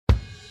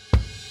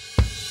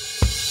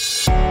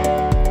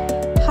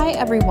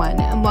everyone,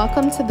 and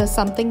welcome to the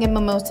Something in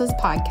Mimosas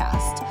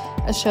podcast,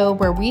 a show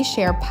where we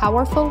share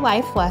powerful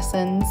life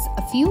lessons,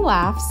 a few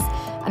laughs,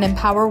 and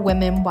empower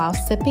women while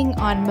sipping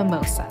on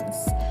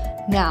mimosas.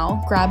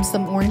 Now, grab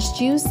some orange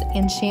juice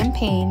and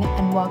champagne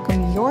and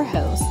welcome your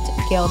host,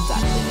 Gail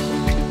Dudley.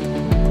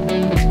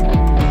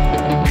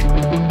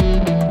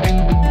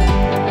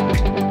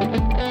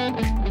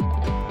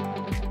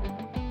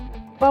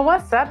 Well,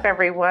 what's up,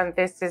 everyone?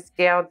 This is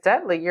Gail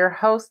Dudley, your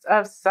host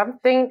of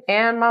Something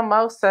in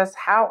Mimosas.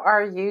 How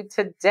are you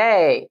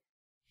today?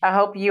 I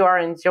hope you are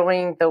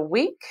enjoying the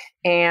week,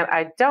 and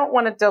I don't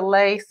want to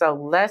delay, so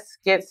let's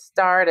get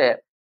started.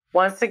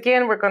 Once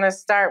again, we're going to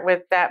start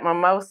with that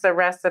mimosa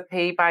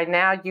recipe. By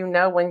now, you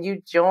know when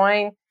you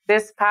join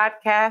this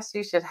podcast,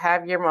 you should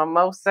have your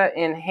mimosa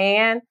in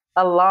hand,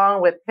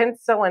 along with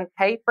pencil and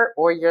paper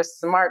or your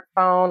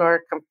smartphone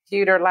or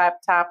computer,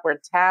 laptop, or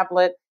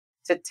tablet,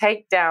 to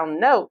take down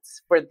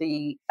notes for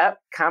the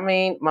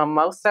upcoming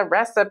mimosa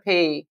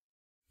recipe.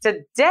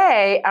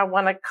 Today, I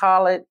want to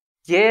call it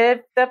Give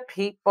the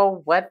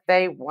People What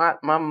They Want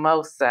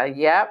Mimosa.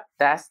 Yep,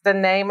 that's the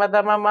name of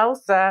the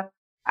mimosa.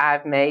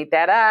 I've made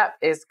that up.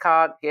 It's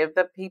called Give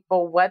the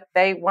People What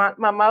They Want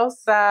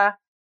Mimosa.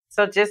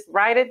 So just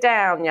write it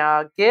down,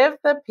 y'all. Give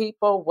the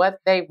people what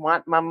they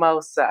want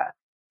mimosa.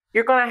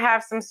 You're going to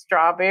have some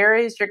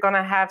strawberries. You're going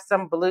to have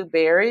some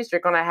blueberries.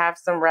 You're going to have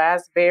some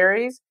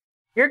raspberries.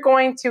 You're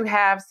going to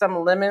have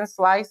some lemon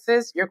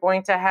slices. You're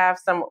going to have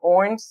some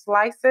orange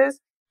slices.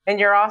 And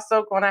you're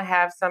also going to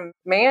have some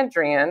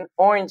mandarin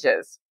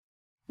oranges.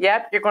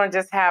 Yep, you're going to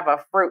just have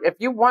a fruit. If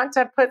you want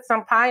to put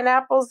some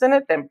pineapples in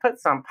it, then put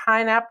some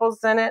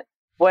pineapples in it.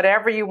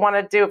 Whatever you want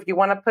to do. If you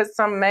want to put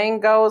some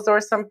mangoes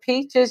or some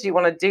peaches, you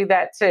want to do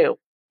that too.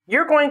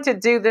 You're going to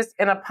do this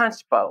in a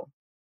punch bowl.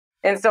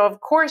 And so, of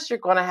course, you're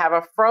going to have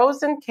a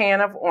frozen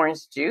can of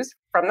orange juice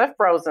from the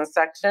frozen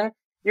section.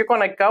 You're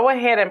going to go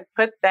ahead and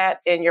put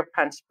that in your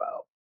punch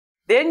bowl.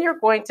 Then you're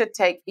going to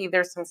take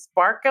either some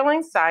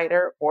sparkling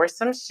cider or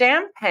some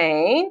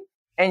champagne,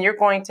 and you're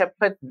going to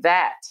put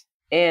that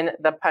in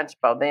the punch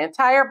bowl. The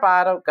entire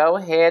bottle, go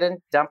ahead and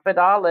dump it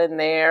all in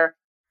there.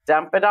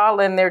 Dump it all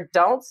in there.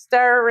 Don't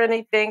stir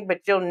anything,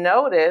 but you'll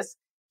notice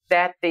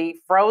that the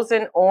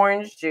frozen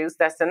orange juice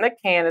that's in the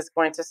can is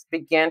going to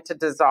begin to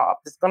dissolve.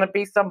 There's going to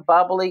be some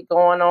bubbly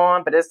going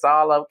on, but it's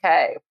all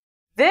okay.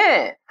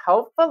 Then,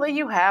 hopefully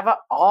you have an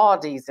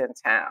Aldi's in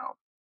town.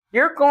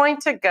 You're going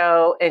to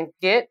go and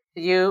get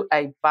you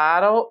a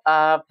bottle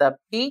of the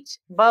peach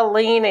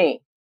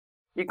Bellini.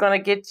 You're going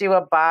to get you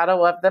a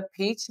bottle of the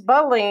peach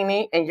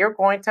Bellini, and you're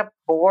going to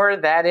pour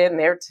that in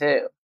there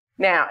too.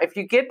 Now, if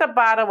you get the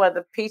bottle of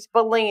the peach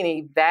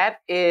Bellini, that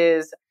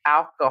is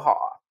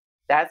alcohol.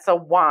 That's a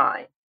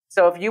wine.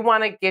 So if you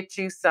want to get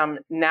you some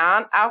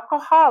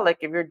non-alcoholic,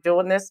 if you're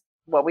doing this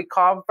what we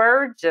call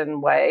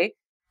virgin way,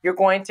 you're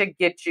going to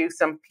get you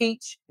some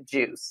peach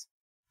juice.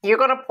 You're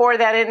going to pour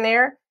that in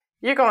there.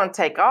 You're going to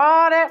take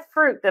all that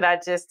fruit that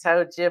I just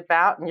told you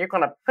about, and you're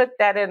going to put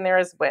that in there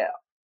as well.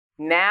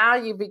 Now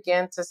you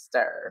begin to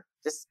stir.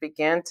 Just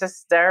begin to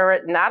stir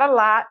it. Not a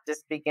lot.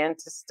 Just begin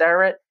to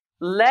stir it.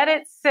 Let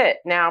it sit.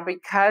 Now,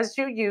 because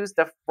you use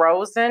the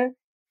frozen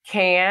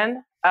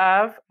can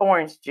of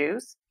orange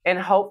juice, and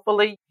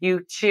hopefully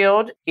you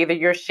chilled either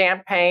your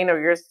champagne or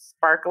your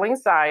sparkling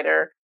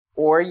cider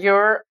or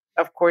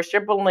of course,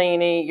 your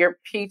Bellini, your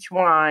peach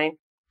wine,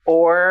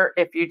 or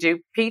if you do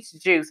peach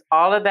juice,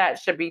 all of that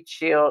should be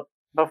chilled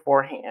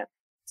beforehand.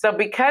 So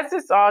because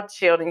it's all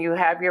chilled and you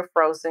have your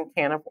frozen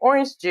can of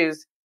orange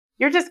juice,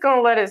 you're just going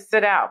to let it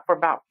sit out for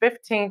about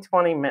 15,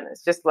 20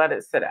 minutes. Just let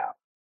it sit out.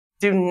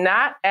 Do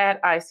not add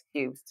ice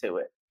cubes to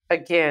it.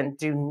 Again,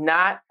 do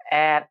not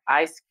add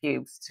ice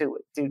cubes to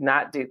it. Do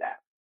not do that.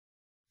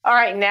 All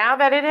right, now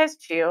that it has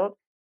chilled,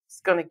 it's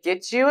going to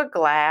get you a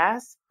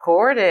glass,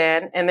 pour it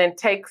in, and then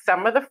take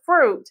some of the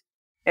fruit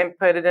and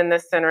put it in the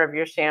center of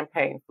your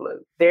champagne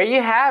flute. There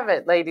you have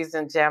it, ladies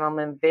and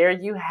gentlemen. There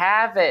you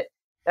have it.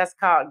 That's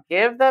called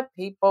Give the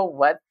People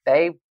What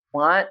They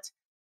Want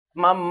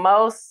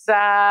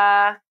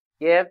Mimosa.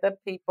 Give the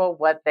people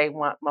what they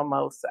want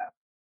mimosa.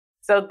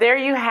 So there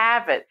you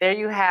have it. There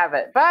you have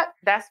it. But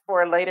that's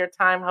for a later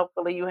time.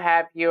 Hopefully you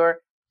have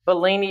your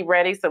Bellini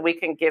ready so we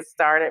can get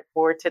started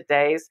for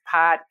today's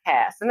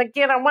podcast. And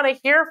again, I want to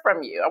hear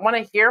from you. I want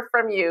to hear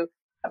from you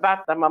about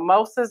the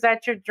mimosas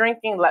that you're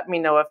drinking. Let me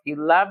know if you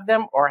love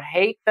them or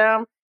hate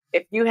them.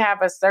 If you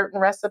have a certain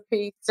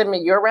recipe, send me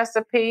your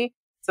recipe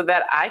so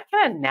that I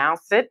can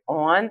announce it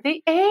on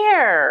the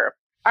air.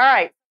 All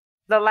right.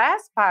 The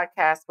last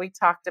podcast, we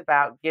talked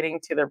about getting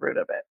to the root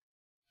of it.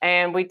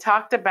 And we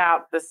talked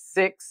about the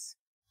 6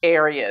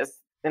 areas.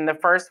 And the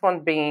first one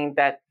being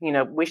that,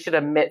 we should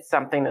admit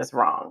something is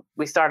wrong.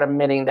 We start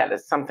admitting that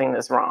it's something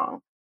is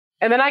wrong.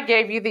 And then I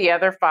gave you the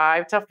other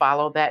 5 to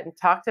follow that and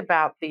talked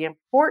about the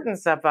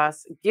importance of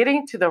us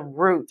getting to the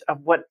root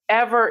of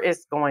whatever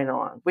is going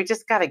on. We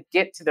just got to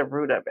get to the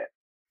root of it.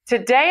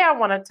 Today, I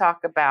want to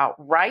talk about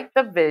write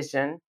the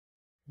vision,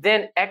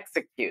 then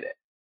execute it.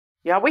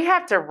 Yeah, we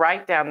have to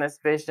write down this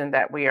vision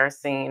that we are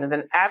seeing. And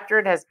then after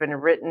it has been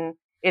written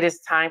it is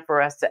time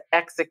for us to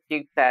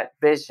execute that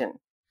vision.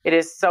 It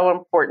is so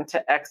important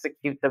to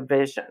execute the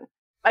vision.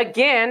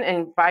 Again,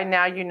 and by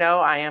now you know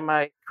I am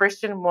a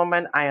Christian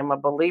woman. I am a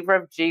believer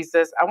of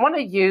Jesus. I want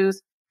to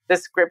use the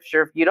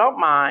scripture, if you don't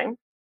mind,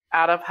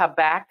 out of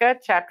Habakkuk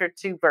chapter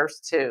 2, verse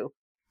 2.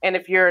 And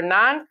if you're a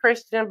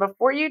non-Christian,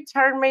 before you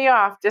turn me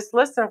off, just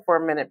listen for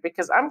a minute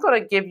because I'm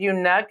going to give you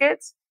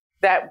nuggets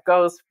that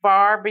goes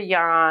far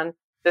beyond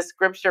the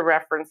scripture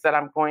reference that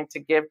I'm going to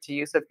give to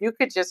you. So if you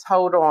could just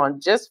hold on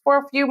just for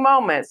a few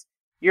moments,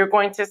 you're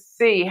going to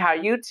see how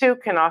you too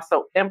can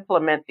also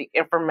implement the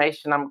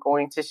information I'm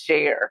going to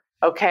share.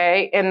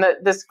 Okay. And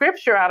the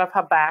scripture out of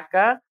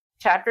Habakkuk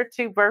chapter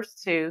 2, verse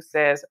 2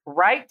 says,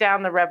 write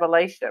down the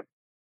revelation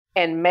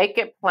and make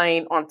it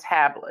plain on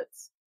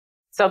tablets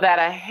so that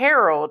a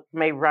herald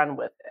may run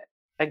with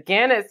it.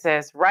 Again, it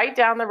says, write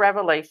down the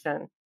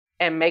revelation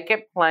and make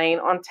it plain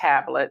on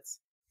tablets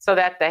so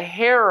that the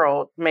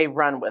herald may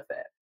run with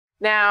it.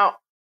 Now,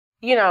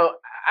 you know,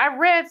 I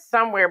read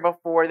somewhere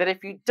before that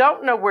if you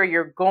don't know where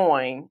you're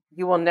going,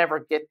 you will never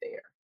get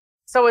there.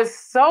 So it's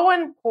so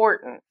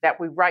important that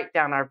we write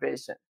down our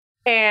vision.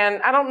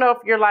 And I don't know if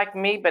you're like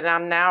me, but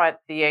I'm now at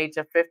the age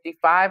of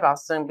 55. I'll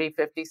soon be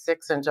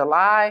 56 in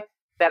July.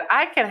 That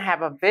I can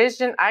have a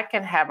vision, I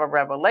can have a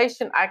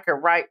revelation, I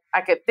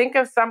could think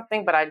of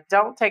something, but I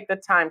don't take the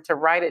time to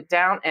write it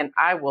down and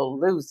I will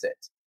lose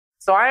it.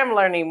 So I am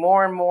learning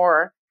more and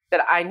more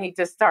that I need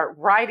to start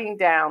writing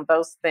down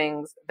those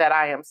things that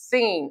I am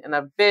seeing in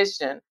a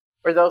vision,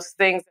 or those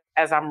things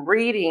as I'm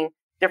reading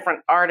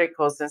different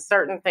articles and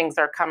certain things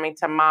are coming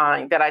to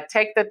mind, that I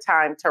take the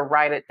time to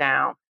write it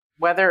down,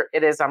 whether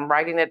it is I'm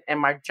writing it in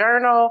my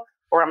journal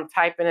or I'm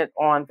typing it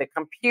on the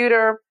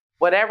computer.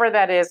 Whatever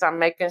that is, I'm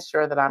making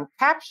sure that I'm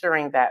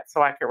capturing that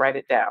so I can write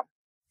it down.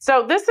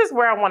 So this is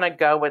where I want to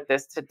go with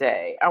this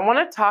today. I want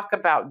to talk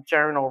about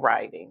journal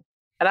writing.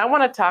 And I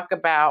want to talk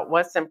about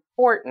what's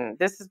important.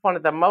 This is one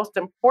of the most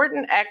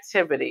important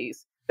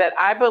activities that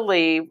I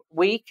believe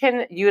we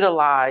can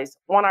utilize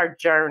on our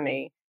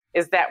journey,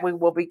 is that we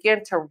will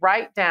begin to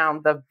write down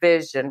the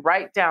vision,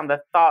 write down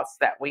the thoughts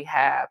that we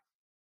have.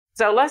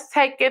 So let's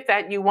take it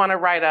that you want to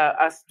write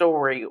a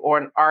story or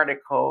an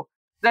article.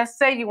 Let's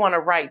say you want to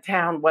write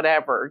down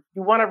whatever.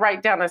 You want to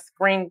write down a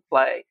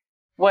screenplay.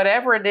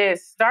 Whatever it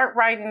is, start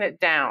writing it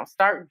down.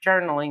 Start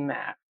journaling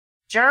that.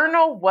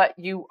 Journal what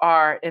you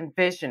are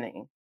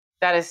envisioning.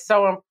 That is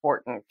so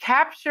important.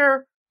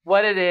 Capture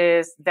what it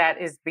is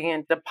that is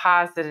being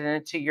deposited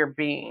into your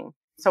being.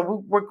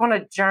 So we're going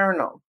to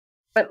journal.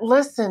 But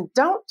listen,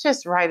 don't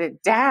just write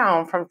it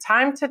down. From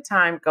time to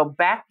time, go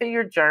back to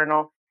your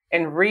journal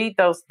and read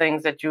those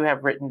things that you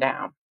have written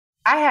down.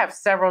 I have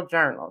several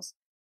journals.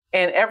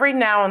 And every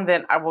now and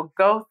then I will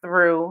go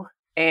through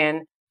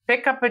and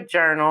pick up a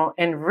journal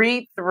and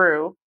read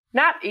through,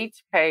 not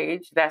each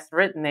page that's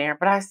written there,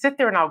 but I sit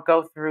there and I'll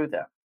go through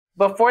them.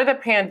 Before the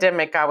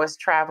pandemic, I was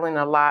traveling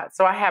a lot.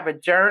 So I have a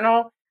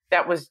journal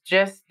that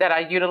I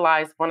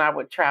utilized when I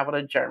would travel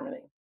to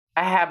Germany.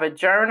 I have a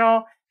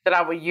journal that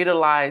I would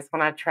utilize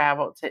when I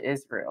traveled to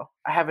Israel.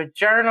 I have a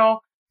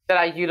journal that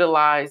I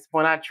utilized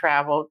when I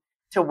traveled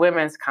to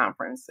women's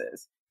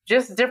conferences.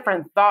 Just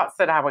different thoughts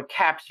that I would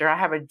capture. I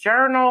have a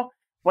journal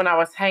when I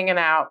was hanging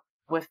out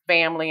with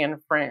family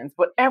and friends.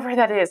 Whatever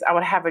that is, I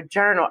would have a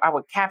journal. I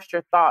would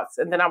capture thoughts,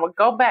 and then I would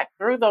go back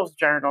through those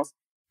journals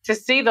to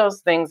see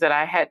those things that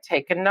I had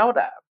taken note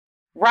of.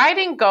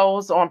 Writing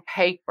goals on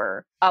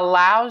paper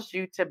allows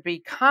you to be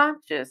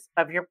conscious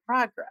of your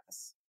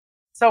progress.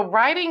 So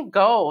writing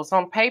goals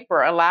on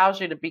paper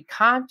allows you to be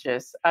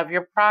conscious of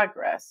your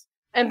progress.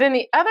 And then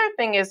the other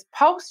thing is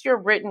post your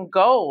written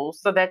goals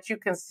so that you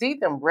can see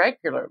them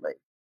regularly.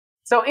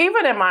 So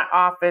even in my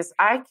office,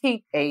 I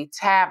keep a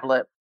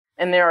tablet,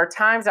 and there are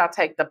times I'll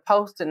take the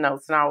Post-it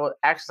notes and I will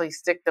actually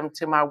stick them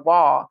to my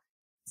wall.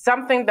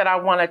 Something that I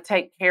want to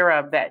take care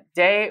of that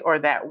day or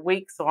that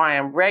week, so I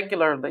am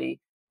regularly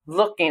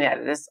looking at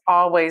it. It's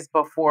always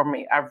before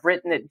me. I've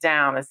written it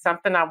down. It's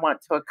something I want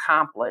to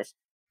accomplish.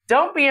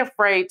 Don't be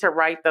afraid to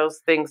write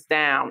those things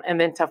down and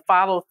then to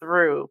follow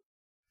through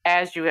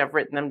as you have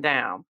written them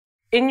down.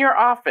 In your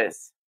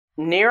office,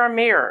 near a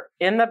mirror,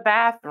 in the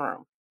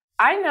bathroom.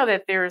 I know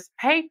that there's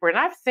paper, and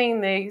I've seen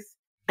these,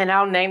 and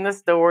I'll name the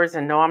stores,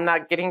 and no, I'm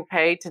not getting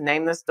paid to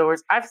name the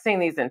stores. I've seen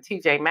these in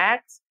TJ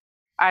Maxx.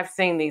 I've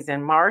seen these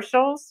in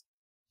Marshall's.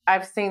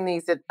 I've seen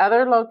these at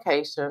other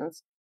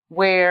locations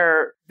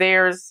where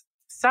there's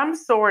some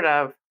sort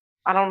of,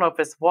 I don't know if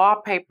it's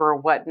wallpaper or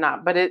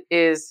whatnot, but it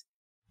is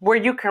where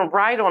you can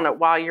write on it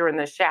while you're in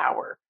the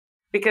shower.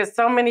 Because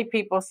so many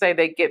people say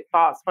they get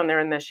thoughts when they're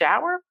in the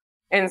shower.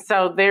 And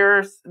so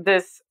there's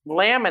this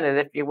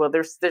laminate, if you will.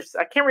 There's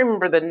I can't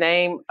remember the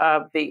name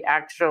of the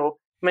actual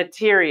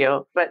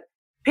material, but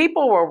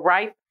people will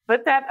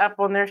put that up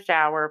on their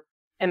shower,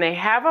 and they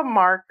have a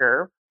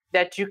marker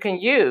that you can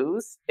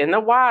use in the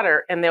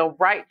water, and they'll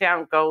write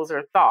down goals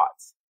or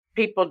thoughts.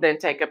 People then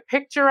take a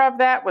picture of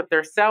that with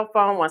their cell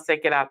phone once they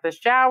get out the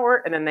shower,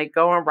 and then they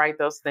go and write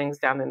those things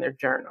down in their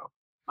journal.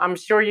 I'm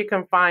sure you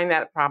can find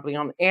that probably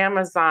on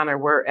Amazon or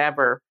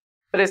wherever.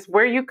 but it's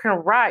where you can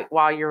write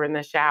while you're in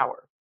the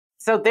shower.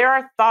 So there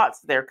are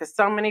thoughts there because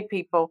so many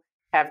people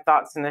have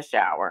thoughts in the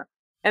shower.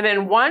 And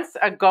then once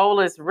a goal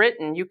is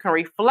written, you can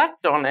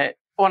reflect on it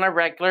on a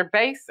regular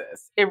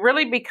basis. It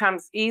really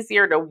becomes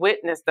easier to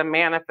witness the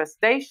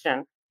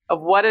manifestation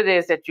of what it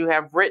is that you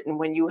have written.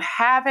 When you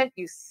have it,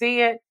 you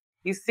see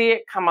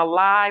it come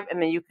alive,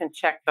 and then you can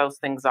check those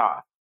things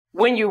off.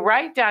 When you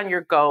write down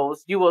your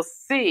goals, you will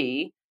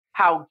see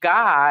how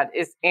God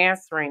is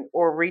answering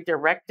or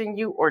redirecting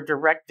you or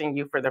directing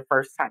you for the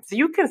first time. So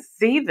you can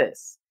see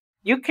this.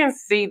 You can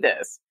see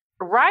this.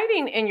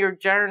 Writing in your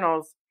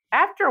journals,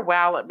 after a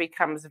while, it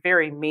becomes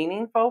very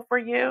meaningful for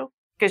you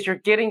because you're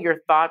getting your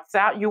thoughts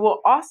out. You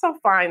will also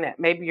find that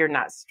maybe you're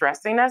not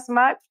stressing as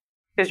much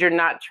because you're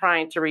not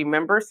trying to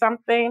remember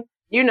something.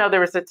 You know, there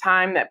was a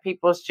time that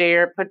people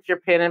share, put your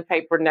pen and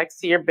paper next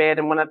to your bed,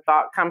 and when a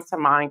thought comes to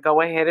mind,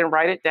 go ahead and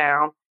write it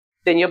down.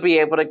 Then you'll be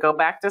able to go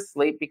back to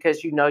sleep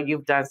because you know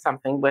you've done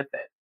something with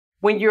it.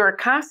 When you're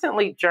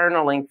constantly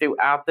journaling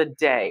throughout the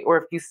day, or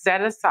if you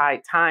set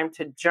aside time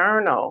to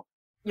journal,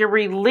 you're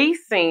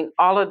releasing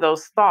all of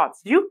those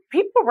thoughts.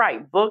 People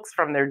write books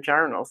from their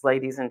journals,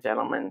 ladies and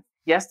gentlemen.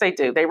 Yes, they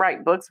do. They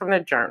write books from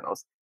their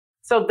journals.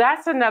 So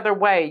that's another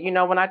way. You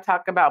know, when I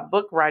talk about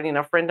book writing,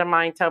 a friend of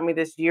mine told me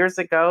this years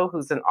ago,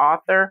 who's an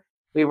author.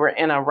 We were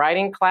in a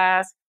writing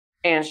class,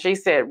 and she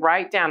said,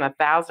 write down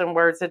 1,000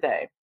 words a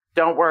day.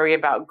 Don't worry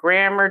about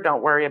grammar.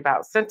 Don't worry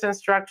about sentence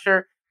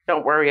structure.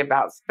 Don't worry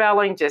about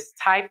spelling. Just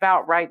type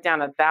out, write down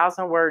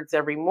 1,000 words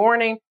every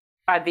morning.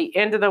 By the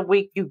end of the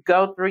week, you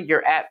go through,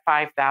 you're at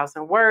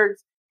 5,000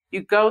 words.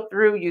 You go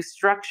through, you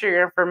structure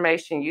your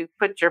information, you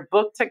put your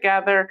book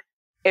together.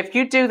 If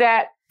you do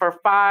that for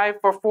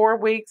 4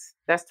 weeks,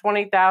 that's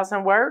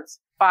 20,000 words.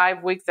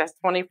 5 weeks, that's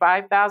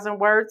 25,000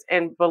 words.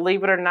 And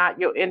believe it or not,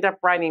 you'll end up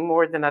writing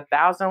more than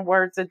 1,000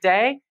 words a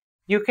day.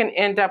 You can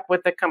end up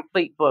with a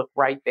complete book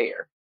right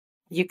there.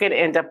 You can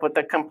end up with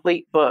a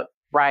complete book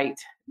right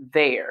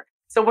there.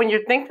 So when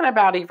you're thinking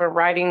about even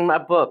writing a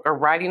book or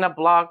writing a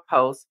blog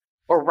post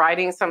or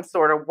writing some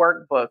sort of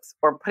workbooks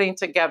or putting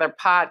together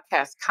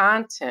podcast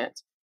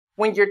content,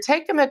 when you're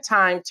taking the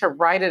time to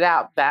write it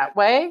out that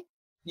way,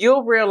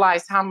 you'll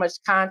realize how much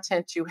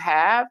content you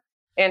have.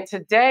 And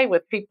today,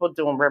 with people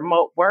doing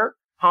remote work,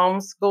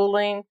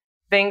 homeschooling,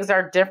 things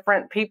are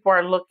different. People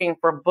are looking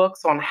for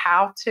books on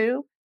how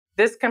to.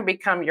 This can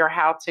become your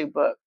how-to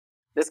book.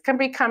 This can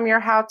become your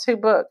how-to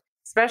book,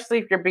 especially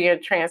if you're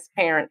being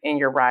transparent in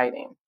your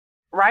writing.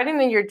 Writing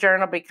in your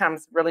journal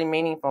becomes really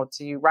meaningful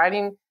to you.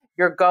 Writing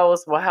your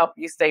goals will help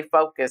you stay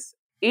focused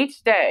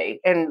each day.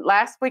 And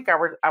last week,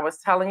 I was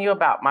telling you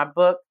about my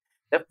book,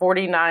 The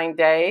 49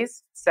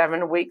 Days,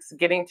 7 Weeks,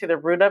 Getting to the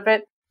Root of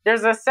It.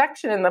 There's a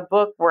section in the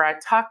book where I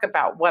talk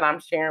about what I'm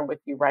sharing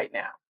with you right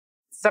now.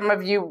 Some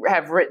of you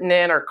have written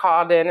in or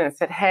called in and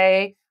said,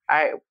 hey,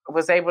 I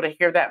was able to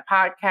hear that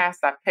podcast.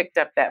 I picked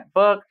up that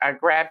book. I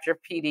grabbed your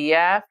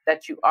PDF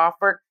that you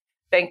offered.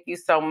 Thank you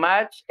so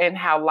much. And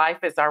how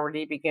life is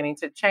already beginning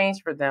to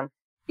change for them,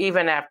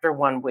 even after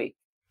 1 week.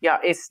 Yeah,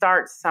 it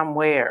starts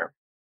somewhere.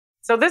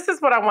 So this is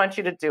what I want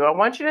you to do. I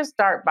want you to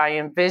start by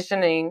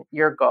envisioning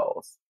your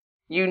goals.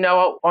 You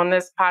know, on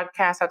this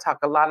podcast, I talk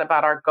a lot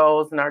about our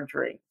goals and our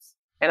dreams.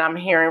 And I'm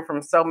hearing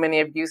from so many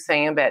of you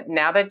saying that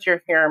now that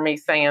you're hearing me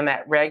saying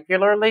that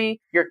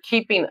regularly, you're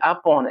keeping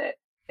up on it.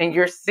 And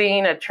you're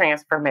seeing a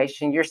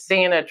transformation, you're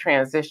seeing a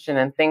transition,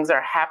 and things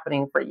are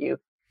happening for you.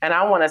 And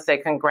I want to say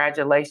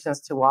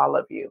congratulations to all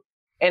of you.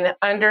 And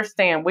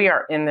understand we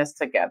are in this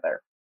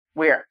together.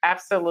 We are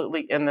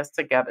absolutely in this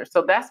together.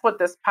 So that's what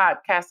this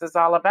podcast is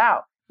all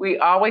about. We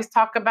always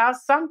talk about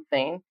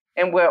something.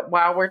 And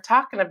while we're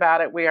talking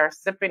about it, we are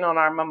sipping on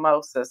our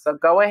mimosa. So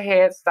go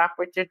ahead, stop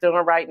what you're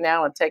doing right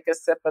now and take a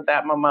sip of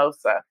that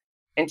mimosa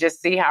and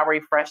just see how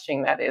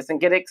refreshing that is.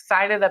 And get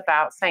excited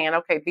about saying,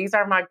 okay, these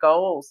are my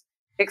goals.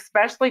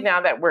 Especially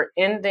now that we're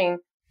ending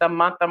the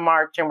month of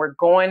March and we're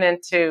going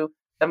into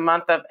the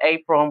month of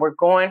April and we're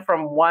going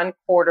from one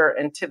quarter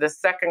into the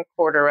second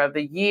quarter of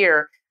the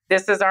year,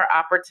 this is our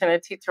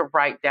opportunity to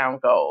write down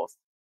goals.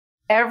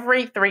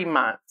 Every 3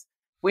 months,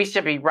 we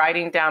should be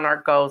writing down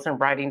our goals and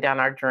writing down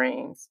our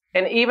dreams.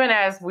 And even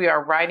as we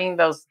are writing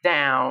those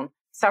down,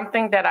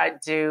 something that I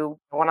do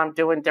when I'm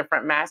doing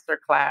different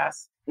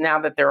masterclass,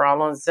 now that they're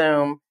all on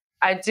Zoom,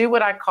 I do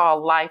what I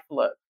call Life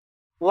Look.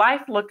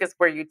 Life Look is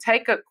where you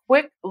take a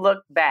quick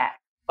look back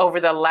over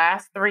the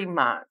last 3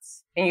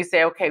 months and you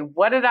say, okay,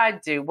 what did I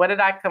do? What did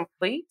I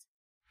complete?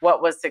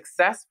 What was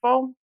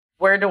successful?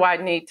 Where do I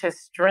need to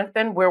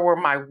strengthen? Where were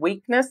my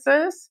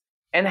weaknesses?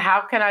 And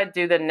how can I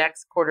do the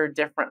next quarter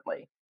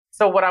differently?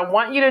 So what I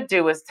want you to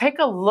do is take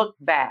a look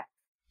back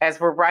as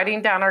we're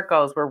writing down our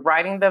goals. We're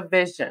writing the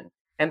vision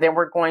and then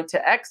we're going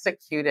to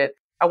execute it.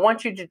 I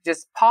want you to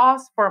just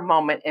pause for a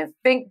moment and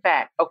think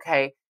back,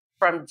 okay,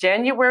 from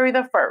January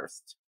the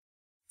 1st,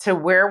 to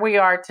where we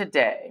are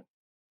today.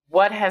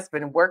 What has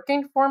been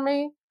working for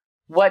me?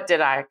 What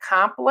did I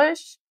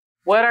accomplish?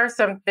 What are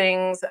some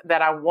things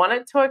that I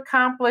wanted to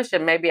accomplish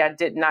and maybe I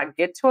did not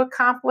get to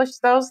accomplish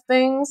those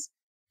things?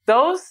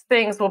 Those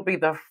things will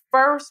become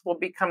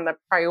the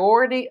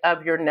priority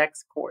of your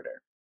next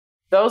quarter.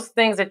 Those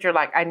things that you're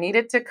like, I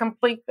needed to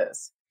complete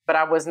this, but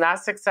I was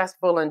not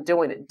successful in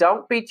doing it.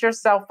 Don't beat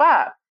yourself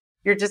up.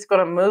 You're just going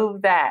to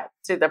move that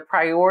to the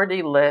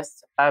priority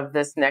list of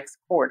this next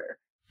quarter,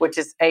 which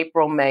is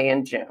April, May,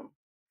 and June.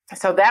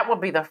 So that will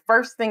be the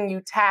first thing you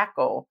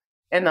tackle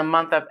in the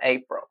month of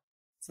April,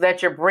 so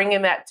that you're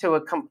bringing that to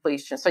a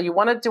completion. So you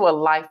want to do a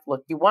life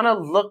look. You want to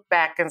look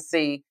back and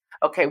see,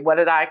 okay, what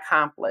did I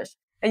accomplish?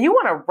 And you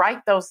want to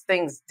write those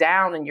things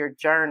down in your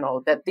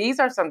journal, that these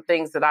are some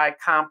things that I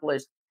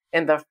accomplished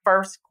in the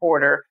first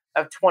quarter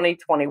of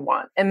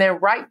 2021. And then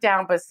write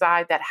down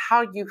beside that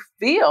how you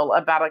feel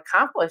about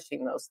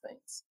accomplishing those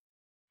things.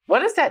 What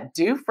does that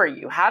do for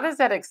you? How does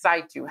that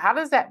excite you? How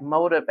does that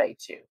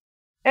motivate you?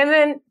 And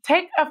then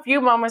take a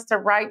few moments to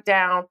write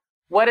down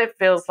what it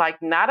feels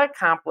like not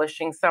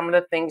accomplishing some of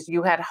the things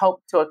you had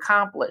hoped to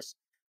accomplish.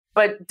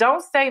 But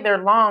don't stay there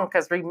long,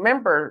 because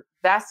remember,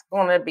 that's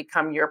going to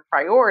become your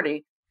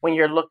priority when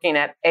you're looking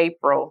at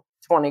April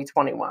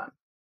 2021.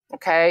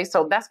 Okay,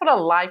 so that's what a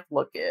life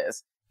look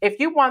is. If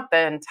you want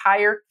the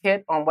entire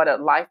kit on what a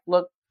life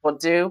look will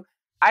do,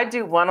 I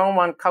do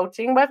one-on-one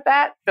coaching with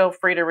that. Feel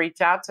free to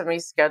reach out to me,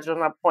 schedule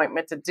an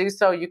appointment to do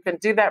so. You can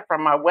do that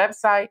from my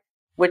website,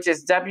 which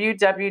is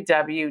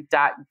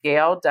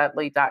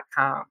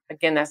www.gaildudley.com.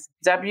 Again, that's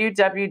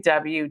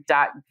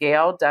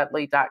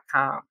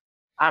www.gaildudley.com.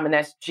 And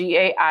that's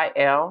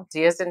Gail,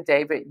 D as in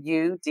David,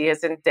 U, D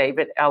as in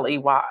David,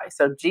 Ley.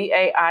 So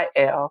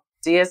Gail,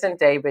 D as in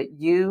David,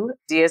 U,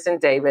 D as in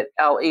David,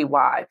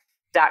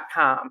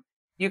 Ley.com.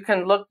 You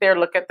can look there,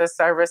 look at the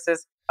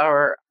services,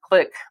 or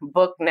click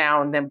book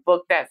now and then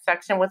book that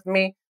section with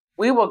me.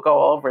 We will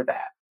go over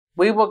that.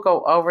 We will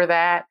go over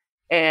that.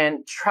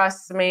 And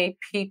trust me,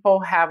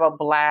 people have a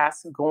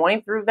blast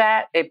going through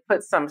that. It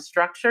puts some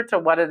structure to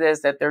what it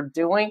is that they're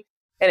doing,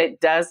 and it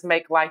does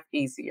make life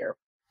easier.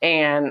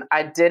 And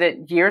I did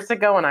it years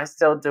ago, and I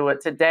still do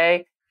it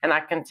today. And I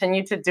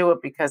continue to do it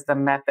because the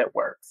method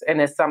works,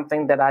 and it's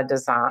something that I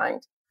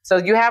designed. So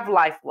you have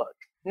life look.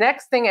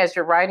 Next thing, as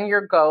you're writing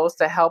your goals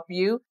to help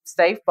you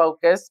stay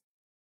focused,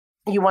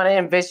 you want to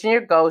envision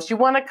your goals. You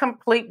want to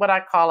complete what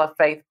I call a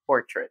faith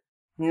portrait,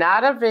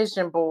 not a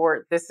vision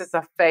board. This is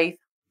a faith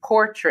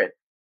portrait.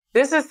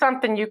 This is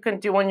something you can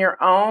do on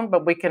your own,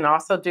 but we can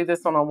also do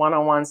this on a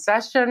one-on-one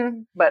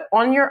session. But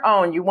on your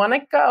own, you want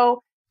to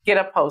go get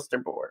a poster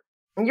board.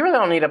 You really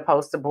don't need a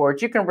poster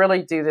board. You can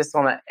really do this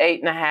on an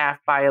 8.5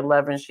 by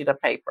 11 sheet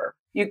of paper.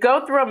 You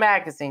go through a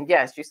magazine.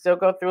 Yes, you still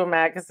go through a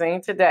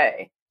magazine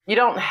today. You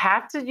don't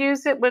have to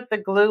use it with the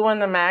glue in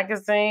the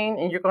magazine.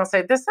 And you're going to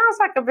say, this sounds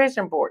like a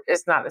vision board.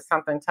 It's not. It's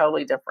something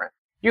totally different.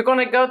 You're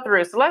going to go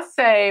through. So let's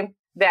say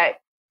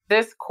that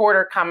this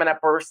quarter coming up,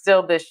 or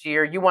still this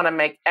year, you want to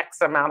make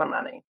X amount of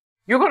money.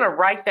 You're going to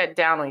write that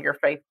down on your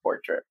faith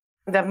portrait.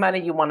 The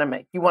money you want to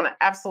make. You want to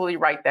absolutely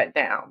write that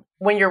down.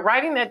 When you're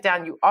writing that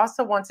down, you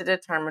also want to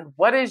determine,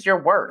 what is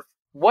your worth?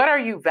 What are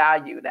you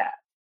valued at?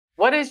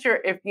 What is your,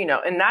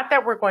 and not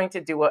that we're going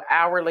to do an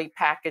hourly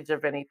package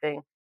of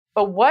anything,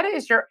 but what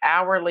is your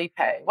hourly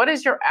pay? What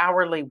is your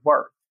hourly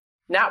worth?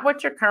 Not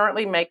what you're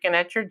currently making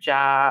at your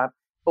job,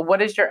 but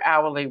what is your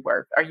hourly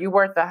worth? Are you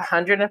worth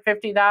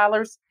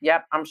 $150?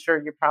 Yep, I'm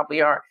sure you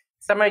probably are.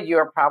 Some of you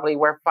are probably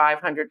worth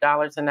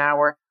 $500 an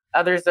hour.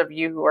 Others of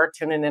you who are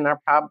tuning in are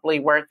probably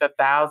worth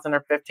 $1,000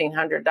 or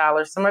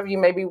 $1,500. Some of you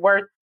may be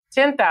worth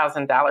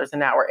 $10,000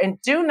 an hour.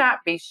 And do not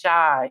be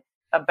shy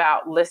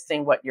about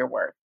listing what you're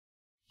worth.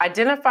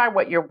 Identify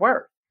what you're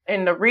worth.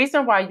 And the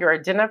reason why you're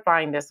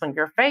identifying this on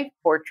your faith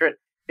portrait,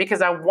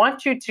 because I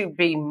want you to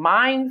be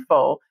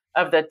mindful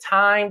of the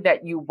time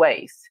that you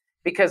waste.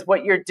 Because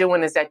what you're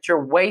doing is that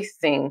you're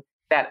wasting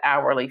that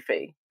hourly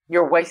fee.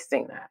 You're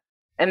wasting that.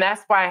 And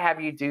that's why I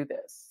have you do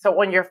this. So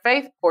on your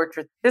faith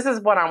portrait, this is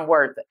what I'm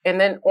worth.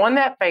 And then on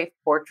that faith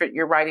portrait,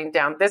 you're writing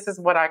down, this is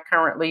what I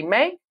currently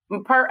make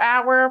per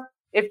hour.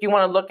 If you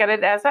want to look at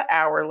it as an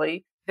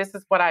hourly, this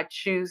is what I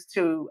choose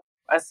to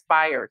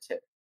aspire to.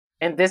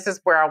 And this is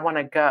where I want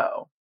to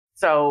go.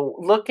 So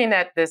looking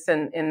at this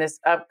in this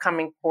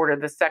upcoming quarter,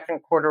 the second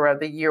quarter of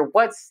the year,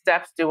 what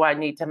steps do I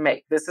need to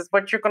make? This is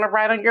what you're going to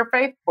write on your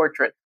faith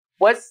portrait.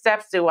 What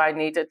steps do I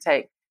need to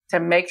take to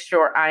make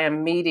sure I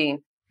am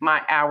meeting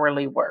my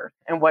hourly worth?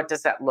 And what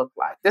does that look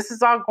like? This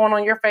is all going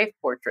on your faith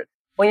portrait.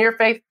 When your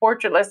faith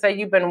portrait, let's say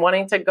you've been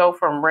wanting to go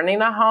from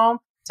renting a home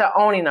to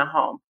owning a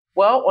home.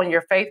 Well, on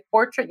your faith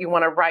portrait, you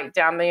want to write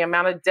down the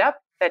amount of debt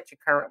that you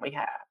currently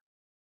have.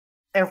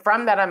 And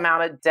from that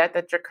amount of debt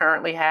that you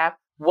currently have,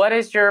 what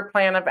is your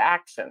plan of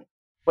action?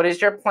 What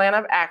is your plan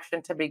of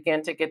action to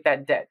begin to get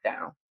that debt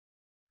down?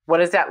 What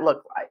does that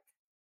look like?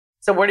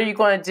 So what are you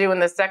going to do in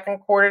the second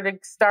quarter to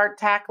start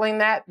tackling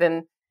that?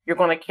 Then you're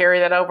going to carry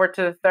that over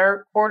to the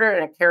third quarter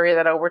and carry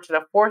that over to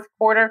the fourth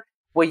quarter.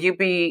 Will you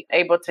be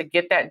able to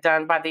get that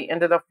done by the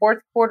end of the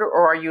fourth quarter,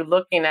 or are you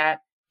looking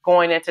at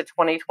going into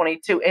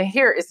 2022? And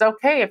here, it's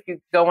okay if you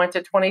go into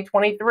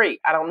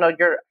 2023. I don't know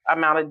your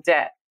amount of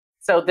debt.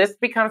 So this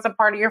becomes a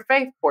part of your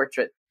faith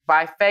portrait.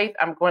 By faith,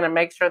 I'm going to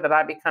make sure that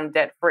I become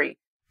debt free.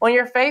 On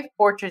your faith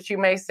portrait, you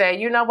may say,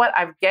 you know what?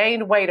 I've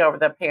gained weight over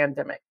the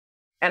pandemic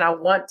and I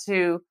want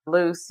to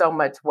lose so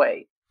much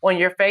weight. On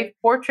your faith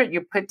portrait,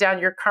 you put down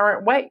your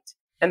current weight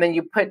and then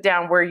you put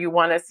down where you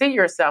want to see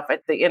yourself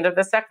at the end of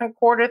the second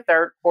quarter,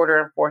 third quarter,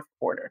 and fourth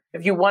quarter.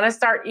 If you want to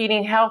start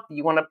eating healthy,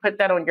 you want to put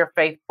that on your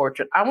faith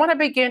portrait. I want to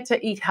begin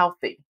to eat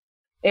healthy.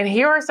 And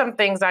here are some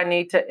things I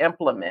need to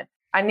implement.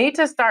 I need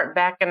to start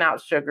backing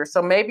out sugar.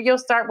 So maybe you'll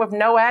start with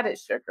no added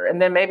sugar.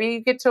 And then maybe you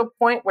get to a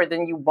point where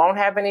then you won't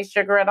have any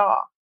sugar at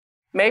all.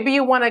 Maybe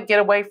you want to get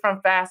away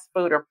from fast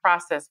food or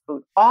processed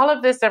food. All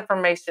of this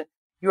information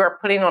you are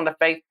putting on the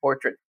faith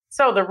portrait.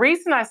 So the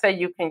reason I say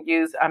you can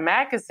use a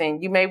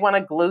magazine, you may want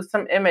to glue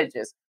some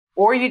images,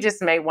 or you just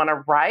may want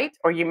to write,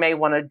 or you may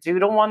want to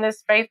doodle on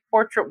this faith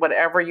portrait,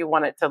 whatever you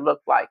want it to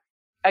look like.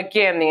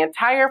 Again, the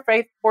entire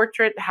faith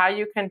portrait, how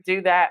you can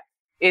do that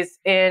is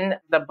in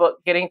the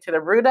book, Getting to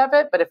the Root of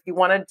It. But if you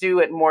want to do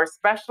it more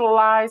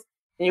specialized,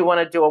 and you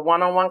want to do a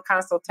one-on-one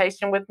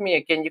consultation with me,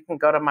 again, you can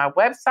go to my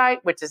website,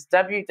 which is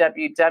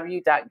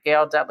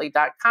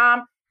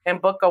www.gaildudley.com,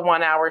 and book a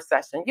 1-hour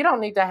session. You don't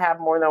need to have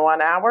more than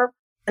 1 hour,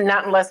 and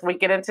not unless we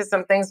get into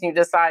some things and you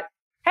decide,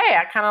 hey,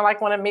 I kind of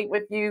want to meet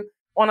with you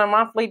on a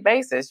monthly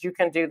basis. You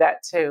can do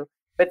that too.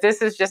 But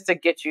this is just to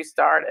get you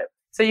started.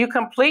 So you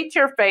complete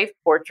your faith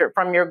portrait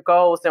from your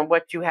goals and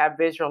what you have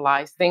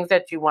visualized, things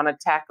that you want to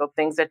tackle,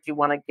 things that you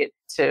want to get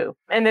to.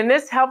 And then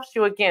this helps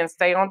you, again,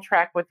 stay on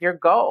track with your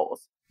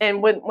goals.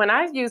 And when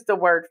I use the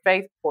word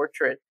faith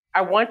portrait,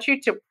 I want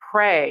you to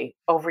pray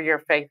over your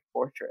faith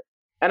portrait.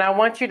 And I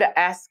want you to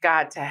ask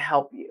God to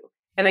help you.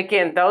 And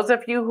again, those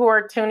of you who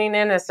are tuning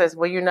in and says,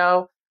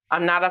 well,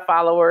 I'm not a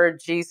follower of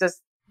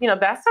Jesus,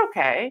 that's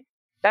okay.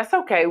 That's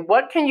okay.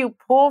 What can you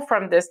pull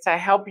from this to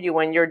help you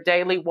in your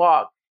daily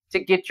walk to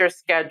get your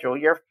schedule,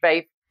 your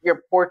faith,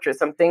 your portrait,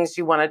 some things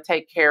you want to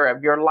take care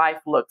of, your life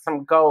look,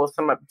 some goals,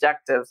 some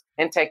objectives,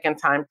 and taking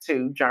time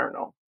to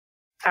journal?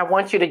 I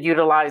want you to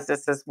utilize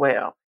this as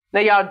well.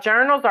 Now, y'all,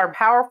 journals are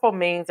powerful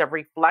means of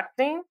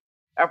reflecting,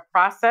 of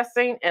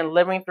processing, and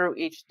living through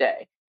each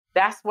day.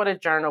 That's what a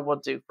journal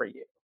will do for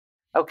you.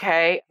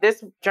 Okay?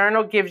 This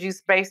journal gives you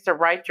space to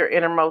write your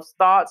innermost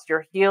thoughts,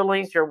 your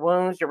healings, your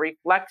wounds, your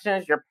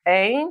reflections, your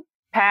pain,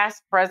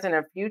 past, present,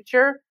 and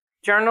future.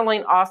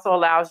 Journaling also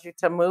allows you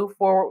to move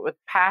forward with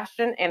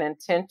passion and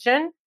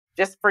intention,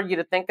 just for you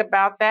to think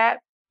about that.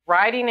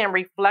 Writing and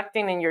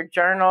reflecting in your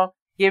journal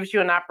gives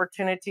you an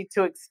opportunity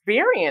to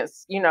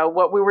experience,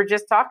 what we were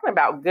just talking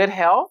about, good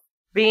health,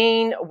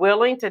 being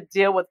willing to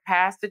deal with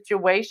past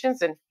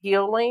situations and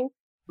healing,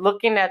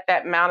 looking at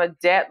that amount of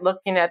debt,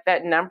 looking at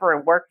that number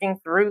and working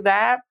through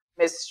that.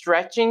 It's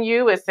stretching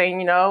you. It's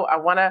saying, I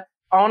want to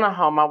own a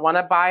home. I want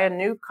to buy a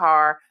new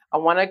car. I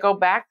want to go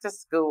back to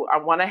school. I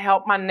want to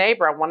help my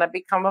neighbor. I want to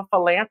become a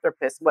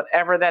philanthropist,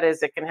 whatever that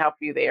is, it can help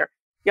you there.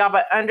 Y'all,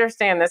 but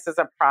understand this is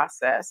a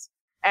process.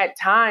 At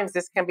times,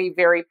 this can be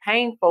very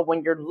painful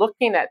when you're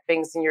looking at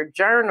things in your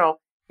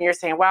journal and you're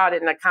saying, wow, I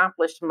didn't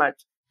accomplish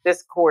much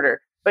this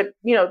quarter. But,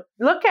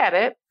 look at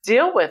it,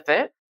 deal with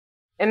it,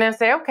 and then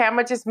say, okay, I'm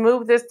going to just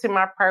move this to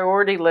my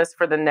priority list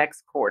for the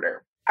next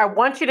quarter. I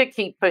want you to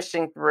keep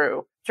pushing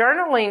through.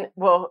 Journaling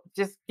will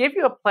just give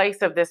you a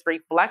place of this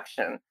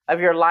reflection of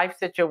your life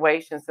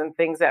situations and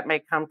things that may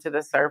come to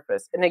the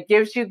surface. And it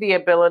gives you the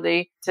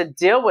ability to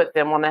deal with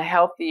them on a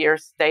healthier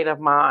state of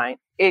mind.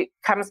 It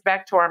comes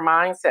back to our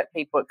mindset,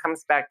 people. It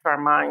comes back to our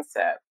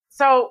mindset.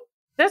 So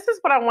this is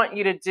what I want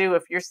you to do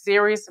if you're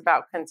serious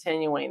about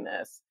continuing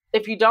this.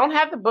 If you don't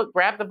have the book,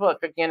 grab the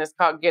book. Again, it's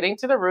called Getting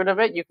to the Root of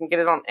It. You can get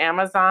it on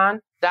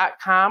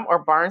Amazon.com or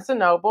Barnes &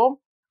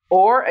 Noble.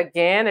 Or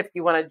again, if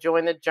you want to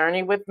join the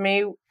journey with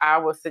me, I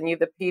will send you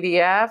the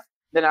PDF.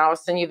 Then I will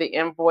send you the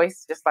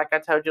invoice, just like I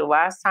told you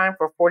last time,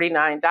 for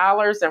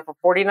 $49. And for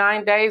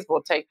 49 days,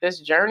 we'll take this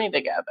journey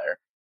together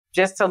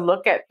just to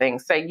look at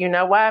things. Say, you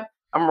know what?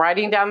 I'm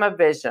writing down the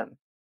vision.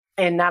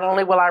 And not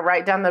only will I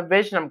write down the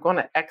vision, I'm going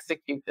to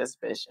execute this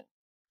vision.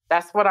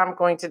 That's what I'm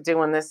going to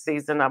do in this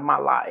season of my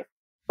life.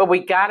 But we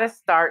got to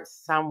start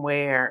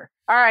somewhere.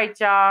 All right,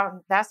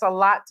 y'all, that's a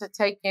lot to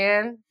take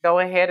in. Go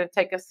ahead and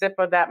take a sip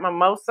of that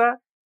mimosa.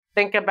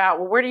 Think about,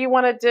 well, where do you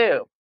want to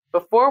do?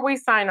 Before we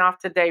sign off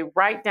today,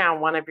 write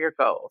down one of your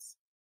goals.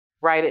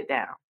 Write it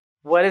down.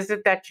 What is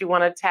it that you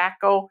want to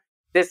tackle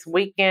this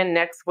weekend,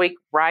 next week?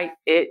 Write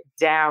it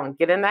down.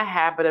 Get in the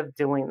habit of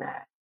doing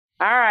that.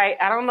 All right,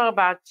 I don't know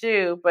about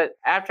you, but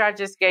after I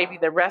just gave you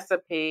the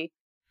recipe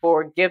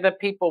for Give the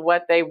People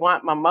What They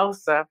Want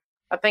mimosa,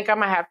 I think I'm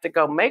going to have to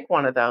go make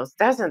one of those.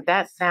 Doesn't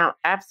that sound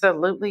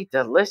absolutely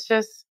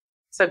delicious?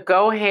 So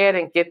go ahead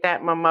and get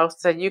that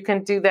mimosa. You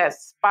can do that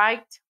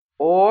spiked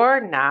or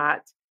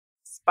not.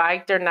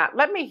 Spiked or not.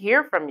 Let me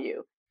hear from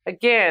you.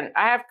 Again,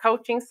 I have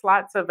coaching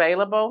slots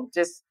available.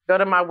 Just go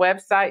to my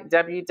website,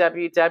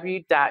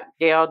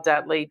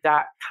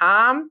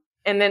 www.gaildudley.com.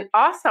 And then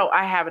also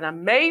I have an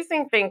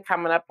amazing thing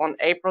coming up on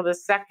April the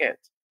 2nd.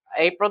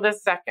 April the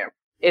 2nd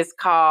is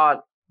called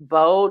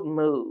Bold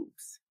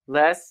Moves.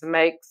 Let's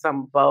make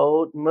some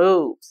bold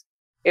moves.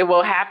 It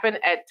will happen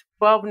at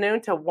 12 noon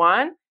to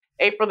 1.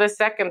 April the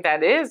 2nd,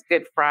 that is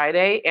Good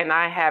Friday, and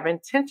I have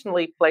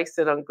intentionally placed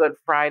it on Good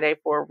Friday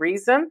for a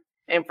reason.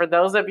 And for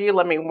those of you,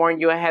 let me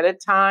warn you ahead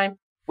of time,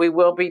 we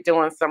will be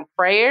doing some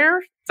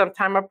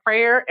time of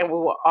prayer, and we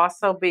will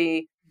also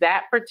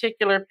that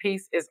particular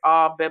piece is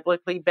all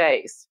biblically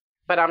based.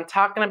 But I'm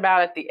talking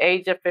about at the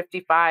age of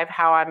 55,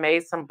 how I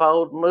made some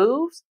bold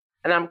moves,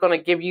 and I'm going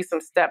to give you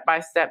some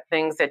step-by-step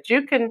things that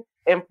you can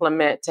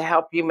implement to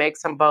help you make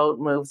some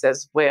bold moves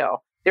as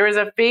well. There is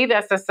a fee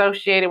that's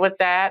associated with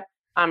that.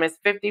 It's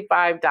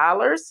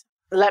 $55.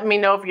 Let me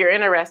know if you're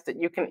interested.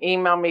 You can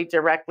email me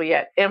directly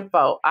at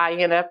info,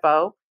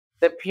 I-N-F-O,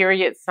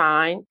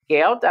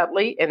 Gail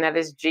Dudley, and that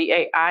is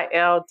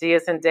Gail, D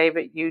as in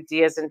David, U,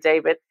 D as in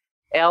David,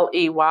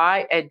 Ley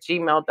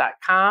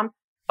 @gmail.com.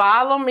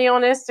 Follow me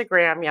on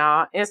Instagram,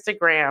 y'all.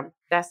 Instagram,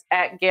 that's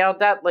at Gail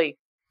Dudley.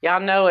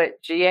 Y'all know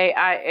it,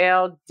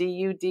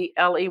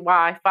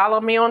 GailDudley.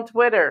 Follow me on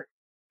Twitter.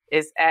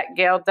 It's at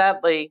Gail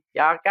Dudley.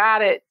 Y'all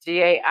got it,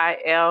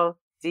 GailDudley.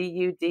 I'm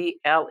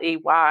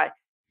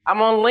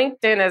on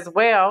LinkedIn as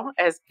well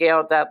as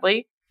Gail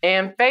Dudley.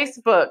 And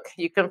Facebook,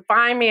 you can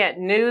find me at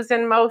News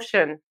in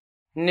Motion.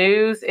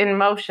 News in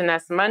Motion,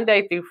 that's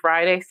Monday through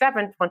Friday,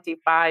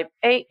 7:25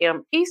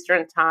 a.m.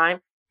 Eastern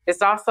Time.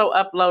 It's also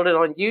uploaded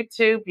on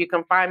YouTube. You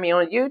can find me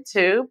on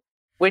YouTube,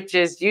 which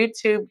is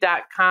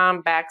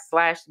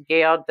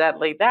youtube.com/Gail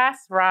Dudley.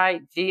 That's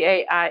right,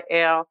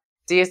 Gail,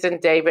 D as in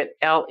David,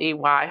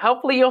 Ley.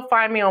 Hopefully you'll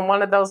find me on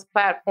one of those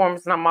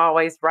platforms, and I'm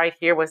always right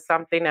here with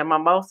Something in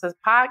Mimosas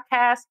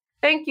podcast.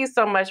 Thank you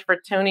so much for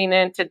tuning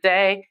in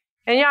today.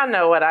 And y'all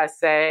know what I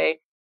say.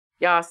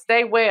 Y'all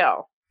stay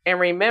well. And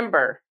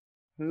remember,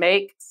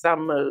 make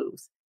some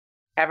moves.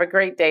 Have a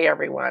great day,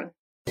 everyone.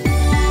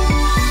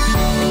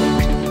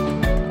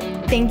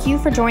 Thank you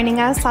for joining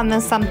us on the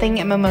Something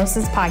in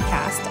Mimosas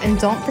podcast. And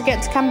don't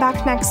forget to come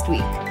back next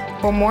week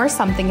for more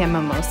Something in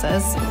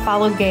Mimosas.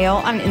 Follow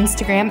Gail on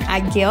Instagram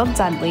at Gail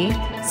Dudley,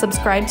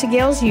 subscribe to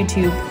Gail's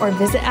YouTube, or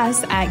visit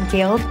us at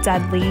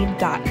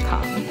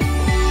gaildudley.com.